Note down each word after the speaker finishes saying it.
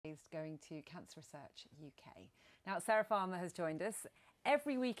raised going to Cancer Research UK. Now, Sarah Farmer has joined us.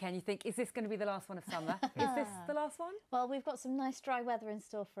 Every weekend you think, is this going to be the last one of summer? Is this the last one? Well, we've got some nice dry weather in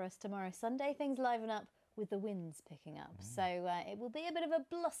store for us tomorrow, Sunday. Things liven up with the winds picking up. So it will be a bit of a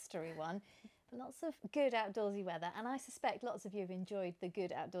blustery one, but lots of good outdoorsy weather. And I suspect lots of you have enjoyed the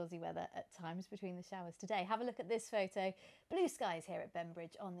good outdoorsy weather at times between the showers today. Have a look at this photo. Blue skies here at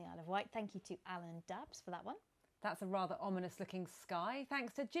Bembridge on the Isle of Wight. Thank you to Alan Dabbs for that one. That's a rather ominous looking sky.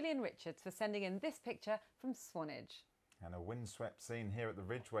 Thanks to Gillian Richards for sending in this picture from Swanage. And a windswept scene here at the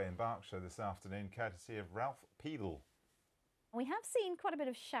Ridgeway in Berkshire this afternoon, courtesy of Ralph Peedle. We have seen quite a bit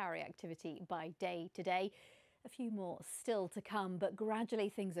of showery activity by day today. A few more still to come, but gradually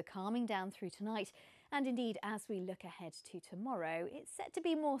things are calming down through tonight. And indeed, as we look ahead to tomorrow, it's set to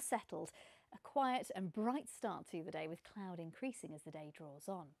be more settled. A quiet and bright start to the day, with cloud increasing as the day draws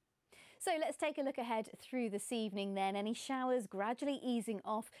on. So let's take a look ahead through this evening then. Any showers gradually easing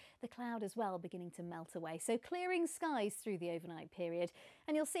off, the cloud as well beginning to melt away. So clearing skies through the overnight period.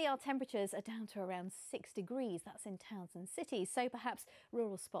 And you'll see our temperatures are down to around 6 degrees. That's in towns and cities. So perhaps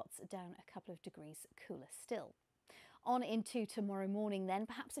rural spots are down a couple of degrees cooler still. On into tomorrow morning then,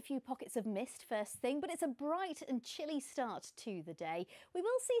 perhaps a few pockets of mist first thing, but it's a bright and chilly start to the day. We will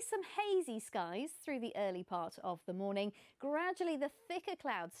see some hazy skies through the early part of the morning. Gradually the thicker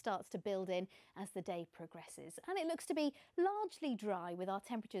cloud starts to build in as the day progresses, and it looks to be largely dry, with our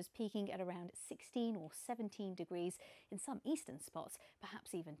temperatures peaking at around 16 or 17 degrees in some eastern spots,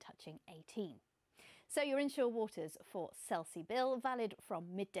 perhaps even touching 18. So your inshore waters for Selsey Bill, valid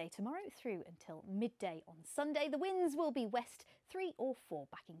from midday tomorrow through until midday on Sunday. The winds will be west 3 or 4,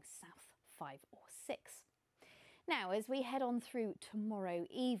 backing south 5 or 6. Now, as we head on through tomorrow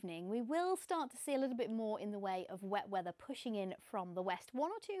evening, we will start to see a little bit more in the way of wet weather pushing in from the west.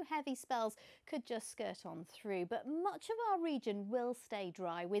 1 or 2 heavy spells could just skirt on through, but much of our region will stay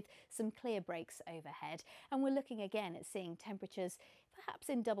dry with some clear breaks overhead. And we're looking again at seeing temperatures perhaps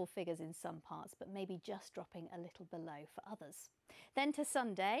in double figures in some parts, but maybe just dropping a little below for others. Then to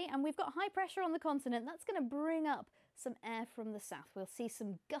Sunday, and we've got high pressure on the continent. That's going to bring up some air from the south. We'll see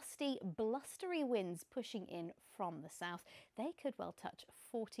some gusty, blustery winds pushing in from the south. They could well touch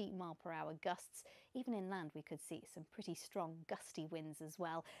 40-mile-per-hour gusts. Even inland, we could see some pretty strong gusty winds as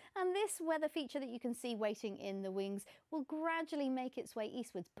well. And this weather feature that you can see waiting in the wings will gradually make its way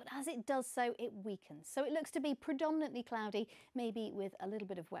eastwards, but as it does so, it weakens. So it looks to be predominantly cloudy, maybe with a little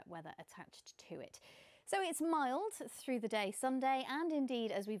bit of wet weather attached to it. So it's mild through the day Sunday, and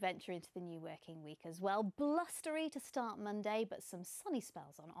indeed as we venture into the new working week as well. Blustery to start Monday, but some sunny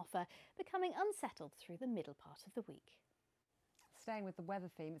spells on offer, becoming unsettled through the middle part of the week. Staying with the weather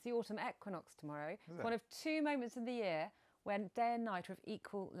theme, it's the autumn equinox tomorrow. One of 2 moments in the year when day and night are of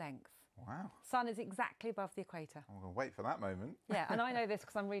equal length. Wow. Sun is exactly above the equator. I'm going to wait for that moment. Yeah, and I know this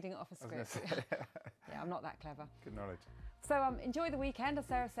because I'm reading it off a script. Yeah, I'm not that clever. Good knowledge. So enjoy the weekend. As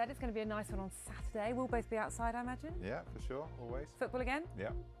Sarah said, it's going to be a nice one on Saturday. We'll both be outside, I imagine. Yeah, for sure, always. Football again?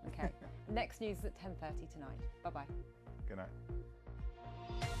 Yeah. OK. Next news is at 10:30 tonight. Bye-bye. Good night.